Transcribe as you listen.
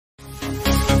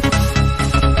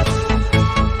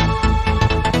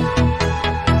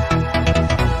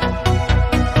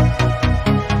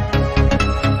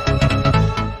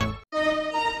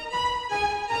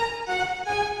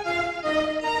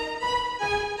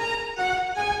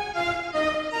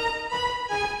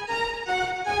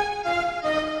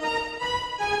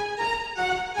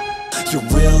You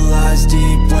realize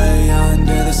deep way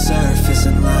under the surface,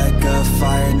 and like a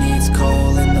fire needs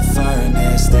coal in the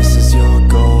furnace, this is your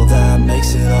goal that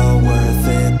makes it all worth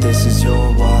it. This is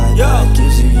your why that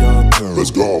gives you your purpose.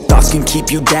 Let's go. Thoughts can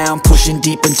keep you down, pushing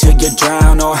deep until you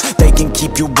drown, or they can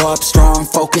keep you up strong,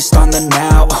 focused on the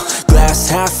now. Glass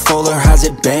half full, or has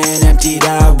it been emptied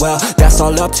out? Well, that's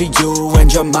all up to you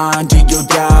and your mind. Do you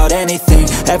doubt anything,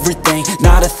 everything,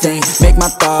 not a thing? Make my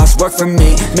thoughts work for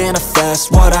me,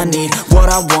 manifest what I need, what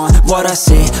I want, what I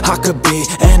see. I could be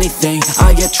anything,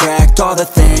 I attract all the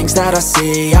things that I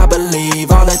see. I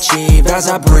believe I'll achieve as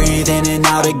I breathe in and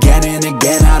out again and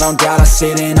again. I don't doubt, I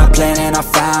sit and I plan, and I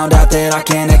found out that I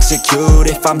can execute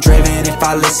if I'm driven, if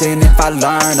I listen, if I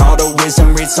learn all the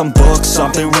wisdom. Read some books,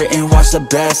 something written, watch the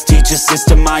best, teach a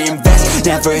system I invest.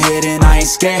 Never hidden, I ain't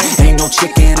scared, ain't no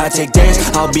chicken, I take dares.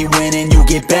 I'll be winning, you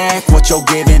get back what you're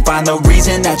giving. Find the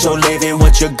reason that you're living,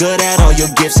 what you're good at, all your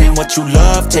gifts and what you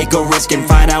love. Take a risk and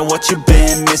find out what you've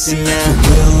been missing. You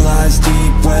realize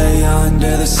deep way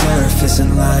under the surface,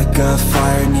 and like a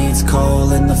fire needs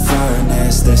coal in the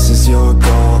furnace, this is your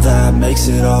goal that makes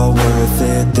it all worth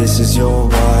it. This is your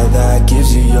why that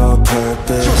gives you your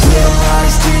purpose. You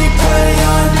realize deep way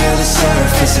under the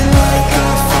surface, and like a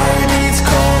fire needs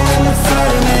coal in the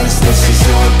furnace, this is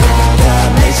your goal that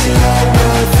makes it all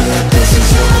worth it. This is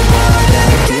your why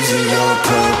that gives you your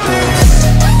purpose.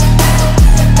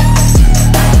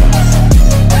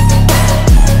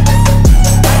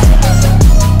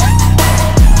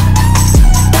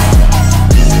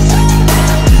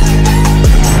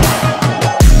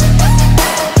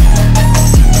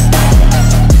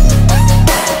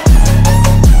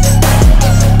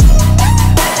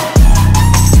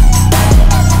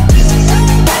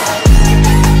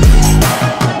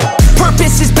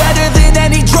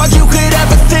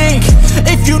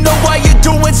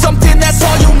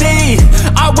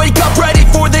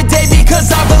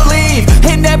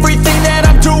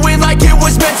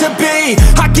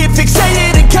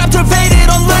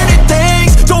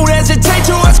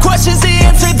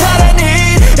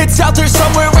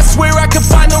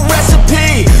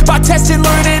 Testing,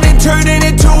 learning, and turning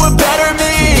into a better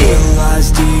me. You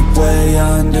realize deep way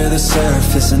under the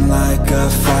surface, and like a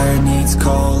fire needs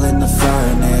coal in the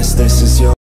furnace, this is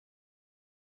your